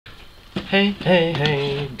Hey, hey,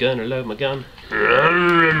 hey, gonna load my gun.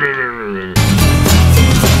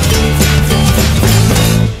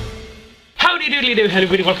 Howdy doodly doo, hello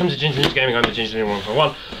everybody, welcome to Gingerninja Gaming. I'm the Gingerninja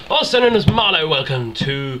 141, also known as Marlow. Welcome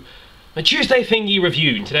to my Tuesday thingy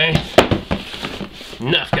review. Today,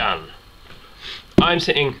 Nerf gun. I'm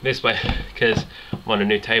sitting this way because I'm on a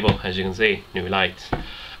new table, as you can see, new lights.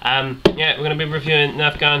 Yeah, we're going to be reviewing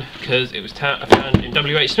Nerf gun because it was found in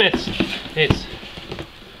WH Smith's. It's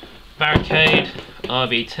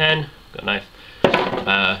BARRICADE-RV 10. Got a knife.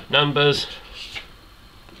 Numbers.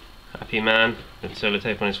 Happy man with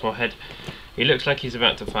sellotape on his forehead. He looks like he's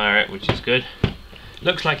about to fire it, which is good.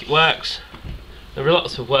 Looks like it works. There are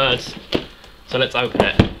lots of words, so let's open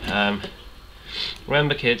it.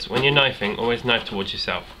 Remember, kids, when you're knifing, always knife towards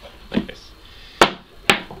yourself, like this.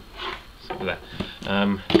 So there.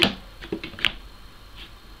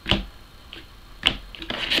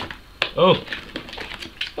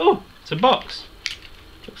 Oh, it's a box.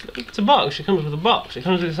 Looks like it's a box. It comes with a box. It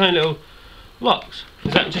comes with its own little box.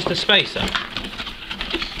 Is that just a spacer?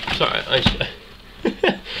 Sorry,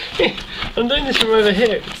 I'm doing this from over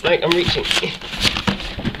here. It's like I'm reaching.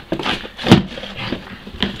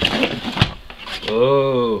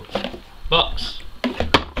 Oh, box.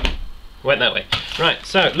 Went that way. Right.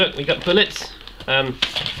 So look, we got bullets.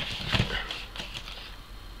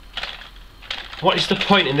 What is the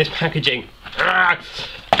point in this packaging?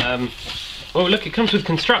 Oh, look, it comes with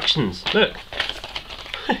constructions. Look.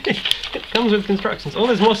 It comes with constructions. Oh,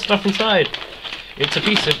 there's more stuff inside. It's a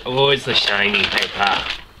piece of... Oh, it's the shiny paper.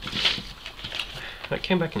 That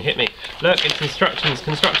came back and hit me. Look, it's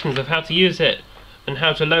instructions of how to use it, and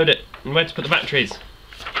how to load it, and where to put the batteries.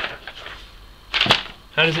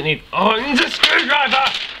 How does it need... Oh, it needs a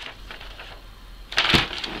screwdriver!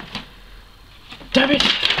 Damn it!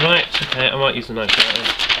 Right, okay, I might use the knife for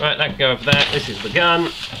that. Right, that can go over there. This is the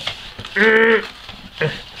gun.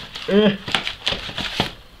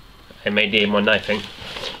 I may need more knifing.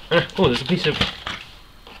 Oh, there's a piece of...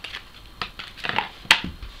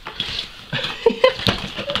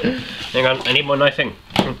 Hang on, I need more knifing.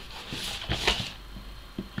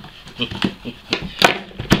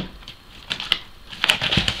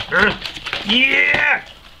 Yeah!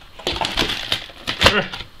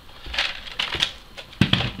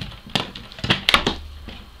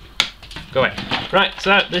 Go away. Right,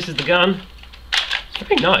 so this is the gun. It's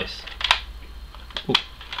very nice.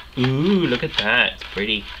 Ooh, look at that. It's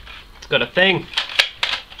pretty. It's got a thing.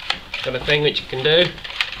 It's got a thing which you can do.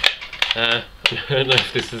 I don't know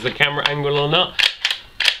if this is a camera angle or not.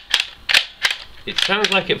 It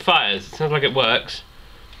sounds like it fires. It sounds like it works.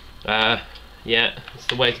 Yeah, that's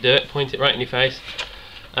the way to do it. Point it right in your face.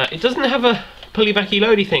 It doesn't have a pulley-backy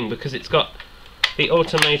loady thing because it's got the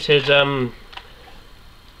automated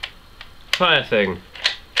fire thing.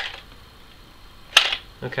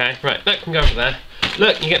 Okay, right, that can go over there.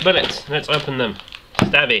 Look, you get bullets. Let's open them.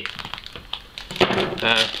 Stabby.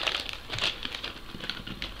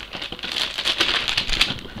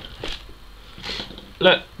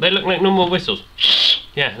 Look, they look like normal whistles.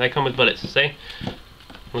 Yeah, they come with bullets, see?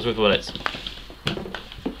 Comes with bullets.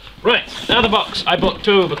 Right, now the box. I bought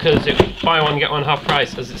two because it was buy one, get one half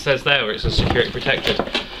price, as it says there, where it's a security protected.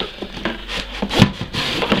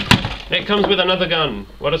 It comes with another gun.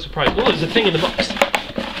 What a surprise. Oh, there's a thing in the box.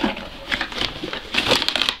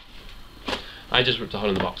 I just ripped a hole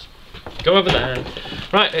in the box. Go over there.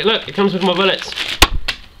 Right, look, it comes with more bullets.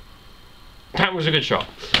 That was a good shot.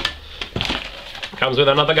 Comes with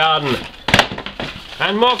another gun.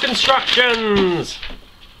 And more constructions!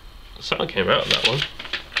 Something came out of that one.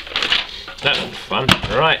 That was fun.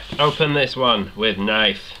 Right, open this one with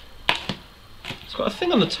knife. It's got a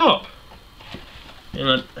thing on the top. Hang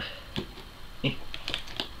on.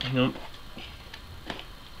 Hang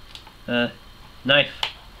on. Knife.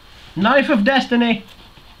 Knife of destiny!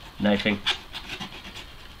 Knifing.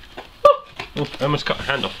 Oh, I almost cut my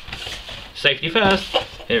hand off. Safety first.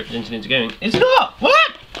 Here at Gingerninja Gaming. It's not!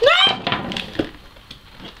 What? No!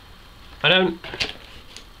 I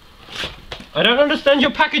don't understand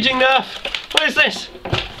your packaging, Nerf! What is this?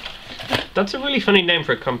 That's a really funny name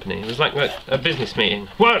for a company. It was like a business meeting.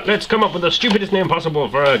 Well, let's come up with the stupidest name possible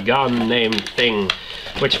for a gun name thing,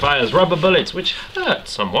 which fires rubber bullets, which hurt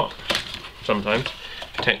somewhat. Sometimes.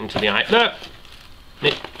 Protecting to the eye. Look!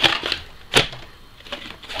 It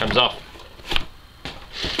comes off.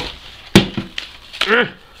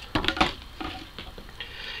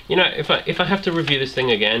 You know, if I have to review this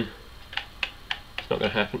thing again, it's not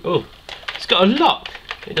going to happen. Oh, it's got a lock.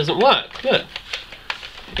 It doesn't work. Look.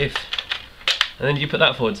 And then you put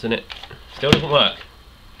that forwards and it still doesn't work.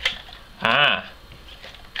 Ah.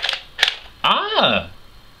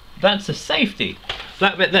 That's a safety.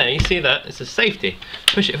 That bit there, you see that? It's a safety.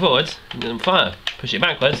 Push it forwards and then fire. Push it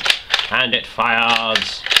backwards and it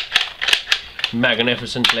fires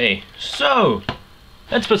magnificently. So,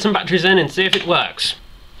 let's put some batteries in and see if it works.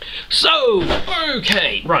 So,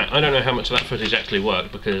 okay, right, I don't know how much of that footage actually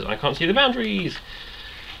worked because I can't see the boundaries.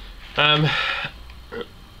 Trying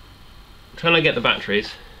to get the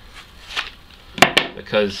batteries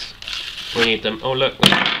because we need them. Oh look,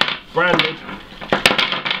 branded.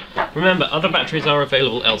 Remember, other batteries are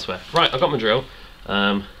available elsewhere. Right, I've got my drill.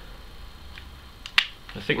 I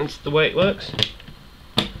think that's the way it works.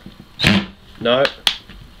 No.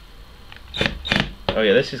 Oh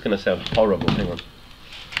yeah, this is going to sound horrible. Hang on.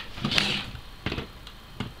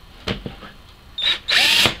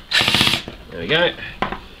 There we go.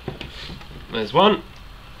 There's one.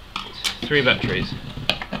 3 batteries.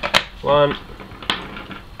 1.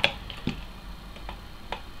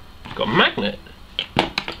 Got a magnet.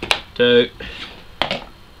 2.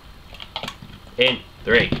 In.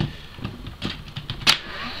 3.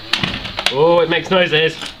 Oh, it makes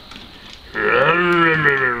noises.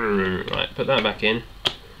 Right, put that back in.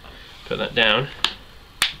 Put that down.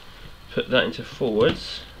 Put that into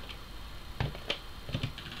forwards.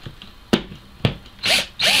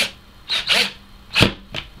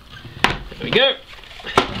 There we go.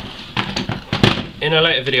 In a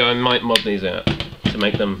later video I might mod these out to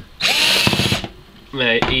make them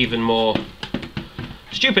even more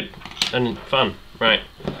stupid and fun. Right.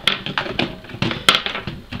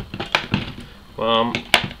 1.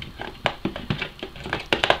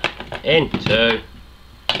 In. 2.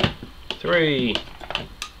 3.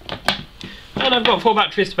 And I've got 4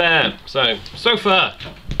 batteries spare. So far,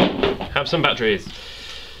 have some batteries.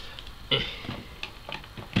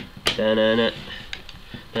 Da-na-na.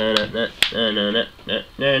 Da-na-na. Da-na-na.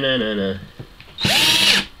 Da-na-na.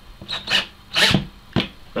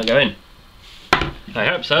 I'll go in. I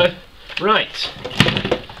hope so. Right.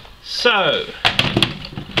 So,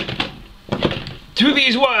 do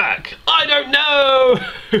these work? I don't know.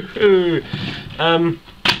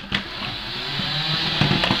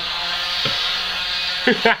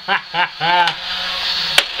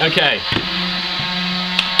 Okay.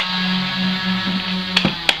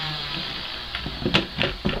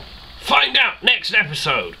 Find out next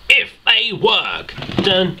episode if they work.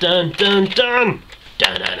 Dun dun dun dun.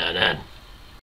 Dun dun dun dun.